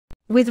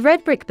With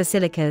red brick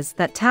basilicas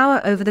that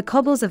tower over the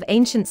cobbles of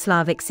ancient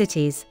Slavic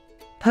cities,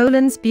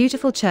 Poland's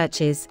beautiful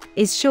churches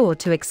is sure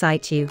to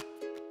excite you.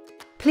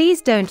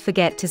 Please don't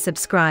forget to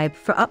subscribe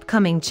for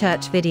upcoming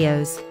church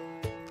videos.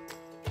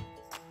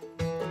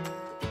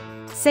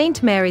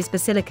 St. Mary's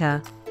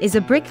Basilica is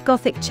a brick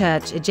Gothic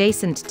church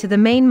adjacent to the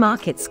main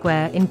market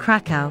square in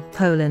Kraków,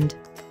 Poland.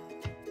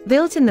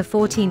 Built in the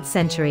 14th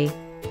century,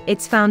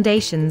 its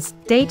foundations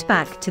date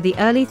back to the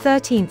early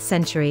 13th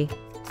century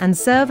and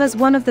serve as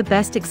one of the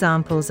best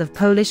examples of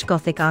Polish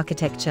Gothic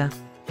architecture.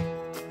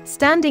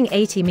 Standing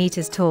 80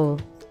 meters tall,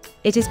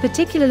 it is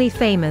particularly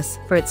famous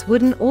for its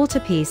wooden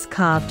altarpiece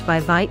carved by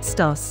Veit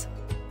Stoss.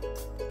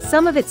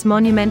 Some of its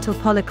monumental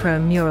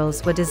polychrome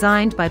murals were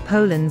designed by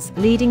Poland's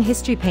leading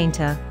history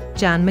painter,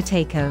 Jan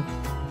Matejko.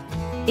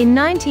 In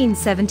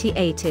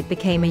 1978 it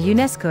became a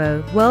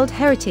UNESCO World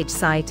Heritage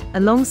Site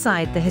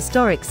alongside the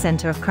Historic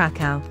Centre of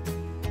Kraków.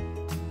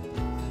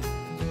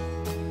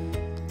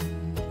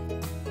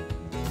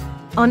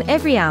 On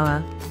every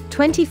hour,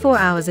 24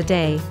 hours a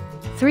day,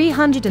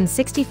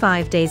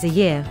 365 days a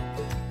year,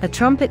 a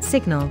trumpet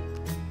signal,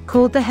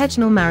 called the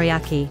Hejnał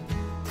mariacki,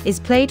 is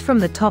played from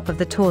the top of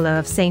the taller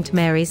of St.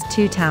 Mary's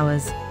two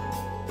towers.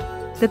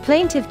 The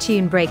plaintive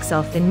tune breaks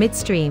off in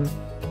midstream,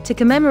 to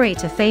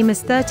commemorate a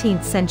famous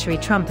 13th century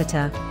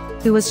trumpeter,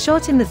 who was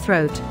shot in the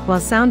throat while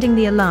sounding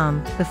the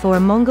alarm before a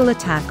Mongol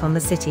attack on the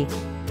city.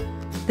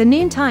 The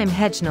noontime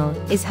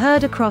Hejnał is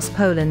heard across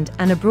Poland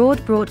and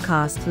abroad,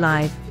 broadcast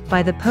live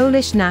by the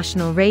Polish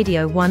National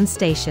Radio 1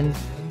 station.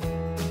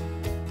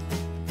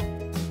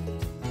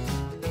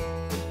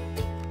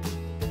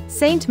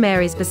 St.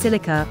 Mary's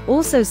Basilica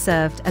also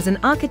served as an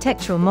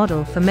architectural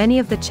model for many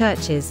of the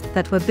churches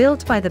that were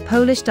built by the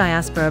Polish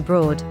diaspora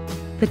abroad,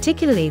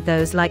 particularly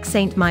those like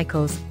St.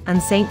 Michael's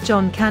and St.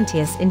 John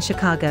Cantius in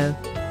Chicago,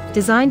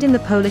 designed in the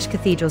Polish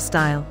cathedral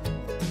style.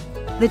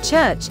 The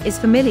church is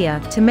familiar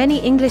to many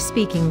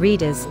English-speaking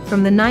readers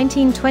from the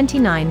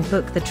 1929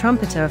 book The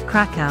Trumpeter of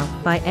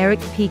Kraków by Eric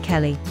P.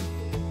 Kelly.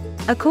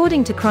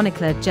 According to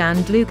chronicler Jan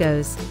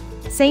Długosz,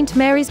 St.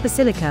 Mary's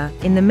Basilica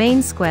in the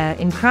main square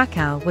in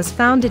Kraków was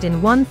founded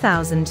in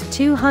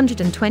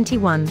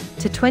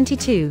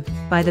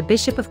 1221–22 by the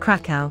Bishop of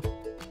Kraków,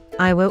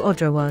 Iwo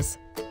Odra.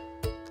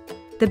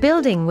 The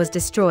building was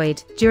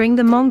destroyed during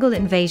the Mongol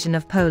invasion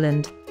of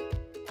Poland.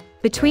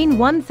 Between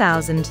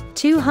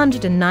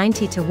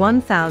 1290 to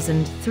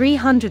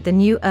 1300 the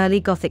new early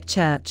Gothic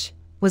church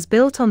was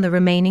built on the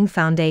remaining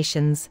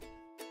foundations.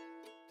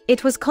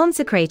 It was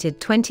consecrated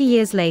 20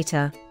 years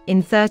later, in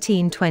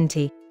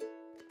 1320.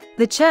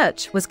 The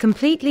church was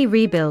completely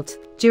rebuilt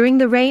during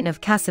the reign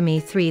of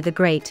Casimir III the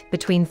Great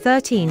between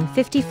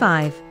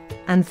 1355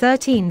 and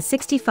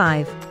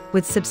 1365,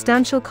 with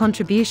substantial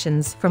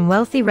contributions from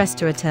wealthy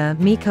restaurateur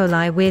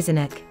Mikołaj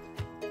Wierzynek.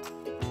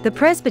 The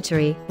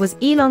presbytery was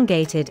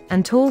elongated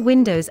and tall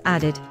windows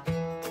added.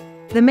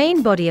 The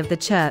main body of the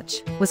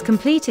church was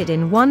completed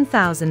in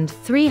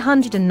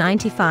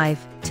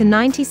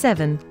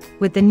 1395–97,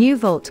 with the new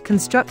vault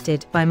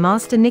constructed by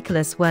Master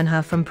Nicholas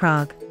Wernher from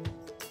Prague.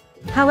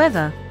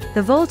 However,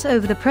 the vault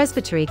over the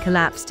presbytery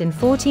collapsed in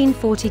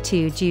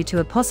 1442 due to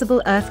a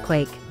possible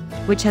earthquake,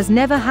 which has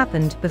never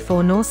happened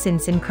before nor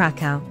since in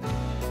Kraków.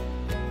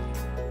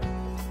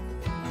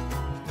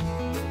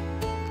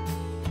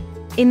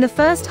 In the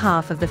first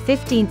half of the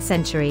 15th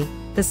century,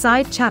 the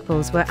side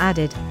chapels were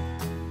added.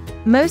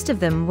 Most of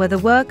them were the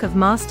work of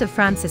Master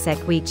Franciszek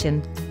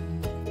Wiechyn.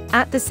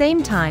 At the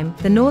same time,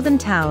 the northern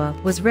tower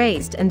was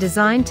raised and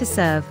designed to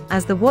serve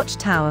as the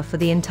watchtower for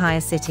the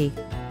entire city.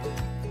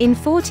 In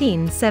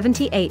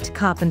 1478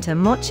 carpenter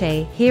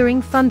Moche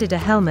Hearing funded a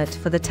helmet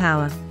for the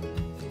tower.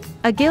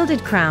 A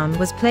gilded crown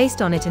was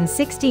placed on it in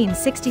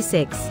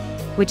 1666,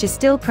 which is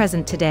still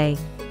present today.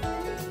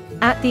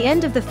 At the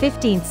end of the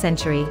 15th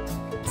century,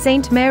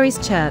 St. Mary's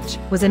Church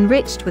was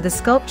enriched with a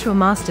sculptural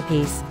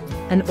masterpiece,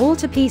 an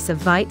altarpiece of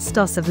Veit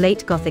Stoss of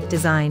late Gothic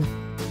design.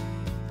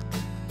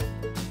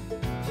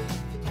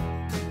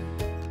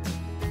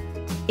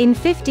 In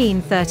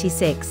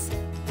 1536,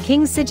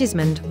 King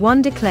Sigismund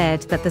I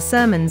declared that the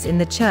sermons in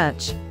the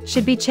church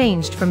should be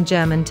changed from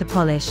German to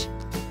Polish.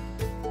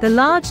 The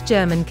large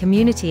German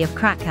community of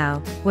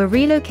Kraków were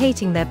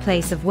relocating their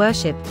place of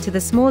worship to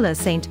the smaller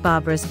St.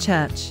 Barbara's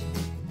Church.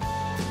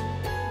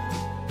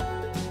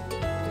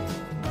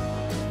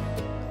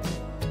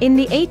 In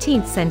the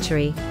 18th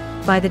century,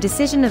 by the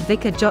decision of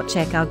Vicar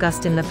Jacek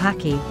Augustyn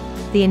Lepaki,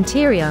 the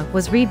interior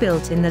was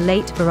rebuilt in the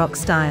late Baroque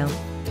style.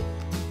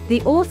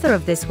 The author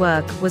of this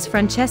work was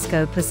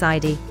Francesco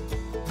Placidi.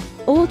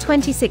 All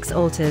 26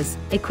 altars,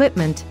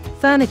 equipment,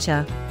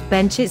 furniture,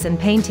 benches and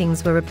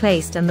paintings were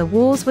replaced and the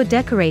walls were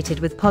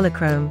decorated with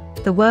polychrome,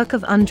 the work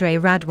of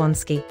Andrzej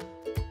Radwanski.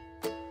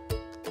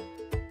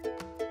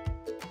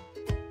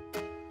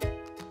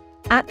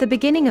 At the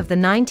beginning of the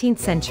 19th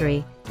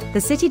century, the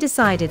city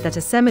decided that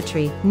a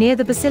cemetery near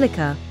the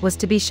basilica was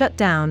to be shut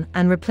down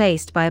and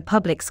replaced by a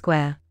public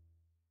square.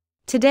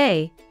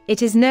 Today,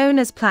 it is known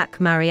as Plac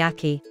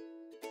Mariacki.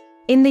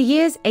 In the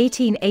years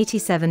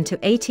 1887 to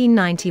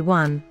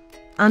 1891,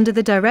 under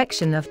the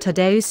direction of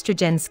Tadeusz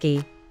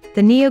Strudzensky,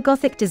 the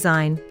neo-Gothic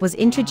design was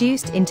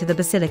introduced into the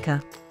basilica.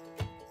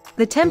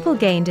 The temple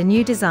gained a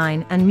new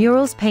design and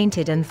murals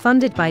painted and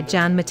funded by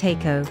Jan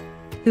Matejko,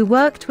 who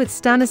worked with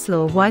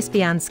Stanislaw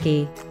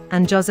Wyspiański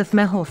and Józef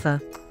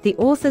Mechorfer, the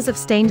authors of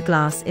stained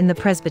glass in the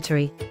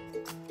presbytery.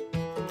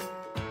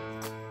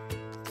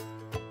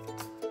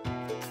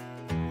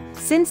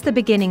 Since the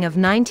beginning of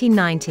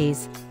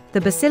 1990s, the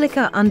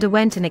basilica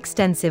underwent an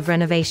extensive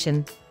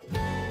renovation.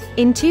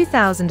 In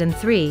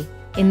 2003,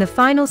 in the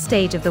final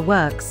stage of the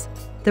works,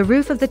 the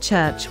roof of the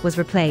church was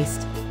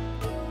replaced.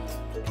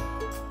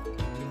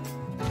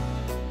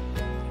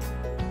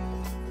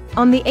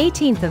 On the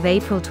 18th of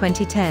April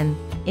 2010,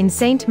 in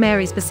St.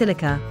 Mary's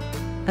Basilica,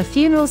 a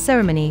funeral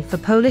ceremony for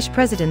Polish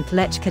President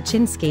Lech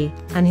Kaczynski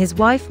and his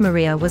wife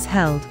Maria was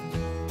held.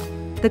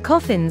 The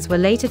coffins were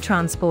later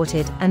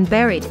transported and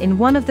buried in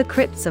one of the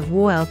crypts of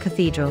Wawel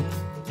Cathedral.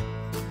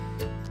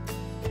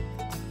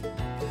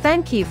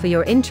 Thank you for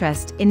your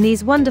interest in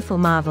these wonderful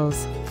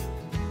marvels.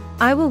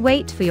 I will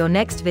wait for your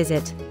next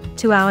visit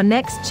to our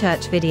next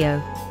church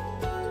video.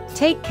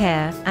 Take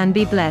care and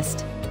be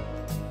blessed.